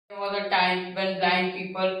There was a time when blind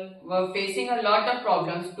people were facing a lot of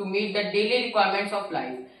problems to meet the daily requirements of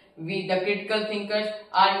life. We, the critical thinkers,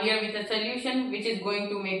 are here with a solution which is going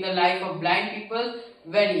to make the life of blind people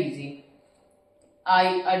very easy. I,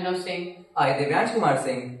 Arnav Singh, I, Divyansh Kumar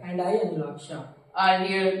Singh, and I, Anurag Shah, are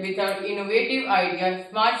here with our innovative idea,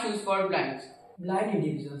 Smart Shoes for Blinds. Blind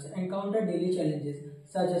individuals encounter daily challenges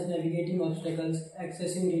such as navigating obstacles,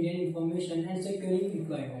 accessing reading information, and securing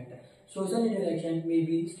employment. Social interaction may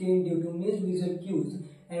be strained due to missed visual cues,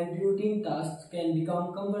 and routine tasks can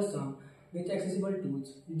become cumbersome with accessible tools.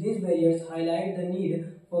 These barriers highlight the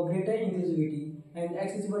need for greater inclusivity and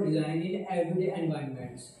accessible design in everyday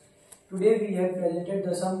environments. Today we have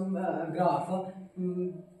presented some graph.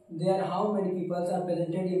 There are how many people are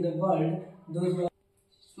presented in the world. Those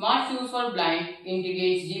Smart Shoes for Blind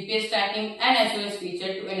integrates GPS tracking and SOS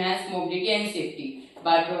feature to enhance mobility and safety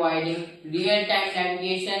by providing real-time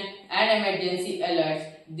navigation and emergency alerts.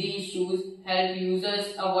 These shoes help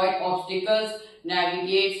users avoid obstacles,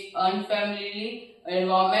 navigate unfamiliar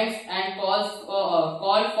environments, and call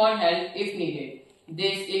for help if needed.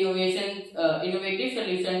 This innovative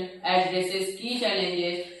solution addresses key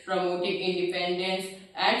challenges promoting independence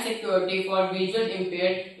and security for visual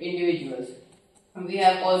impaired individuals. We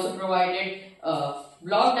have also provided a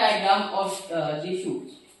block diagram of the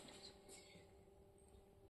shoes.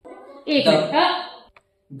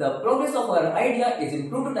 The progress of our idea is in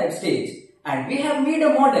prototype stage and we have made a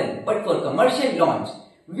model, but for commercial launch,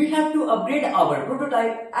 we have to upgrade our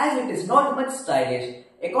prototype as it is not much stylish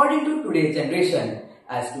according to today's generation,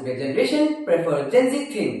 as today's generation prefer Gen Z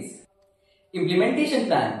things. Implementation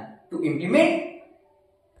plan. To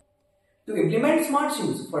implement smart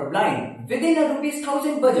shoes for blind within a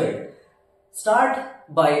 ₹1000 budget. Start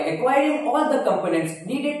by acquiring all the components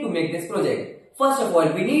needed to make this project. First of all,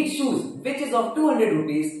 we need shoes which is of 200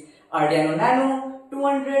 rupees. Arduino Nano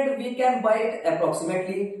 200, we can buy it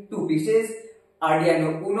approximately 2 pieces.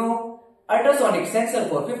 Arduino Uno, ultrasonic sensor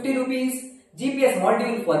for 50 rupees. GPS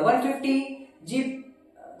module for 150.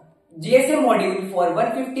 GSM module for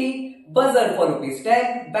 150. Buzzer for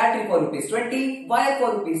 ₹10, battery for ₹20, wire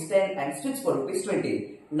for ₹10 and switch for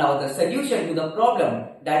 ₹20. Now the solution to the problem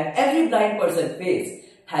that every blind person faces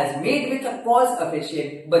has made with a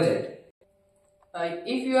cost-efficient budget.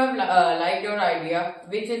 If you have liked your idea,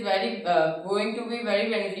 which is going to be very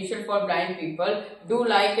beneficial for blind people, do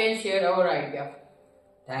like and share our idea.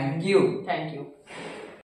 Thank you. Thank you.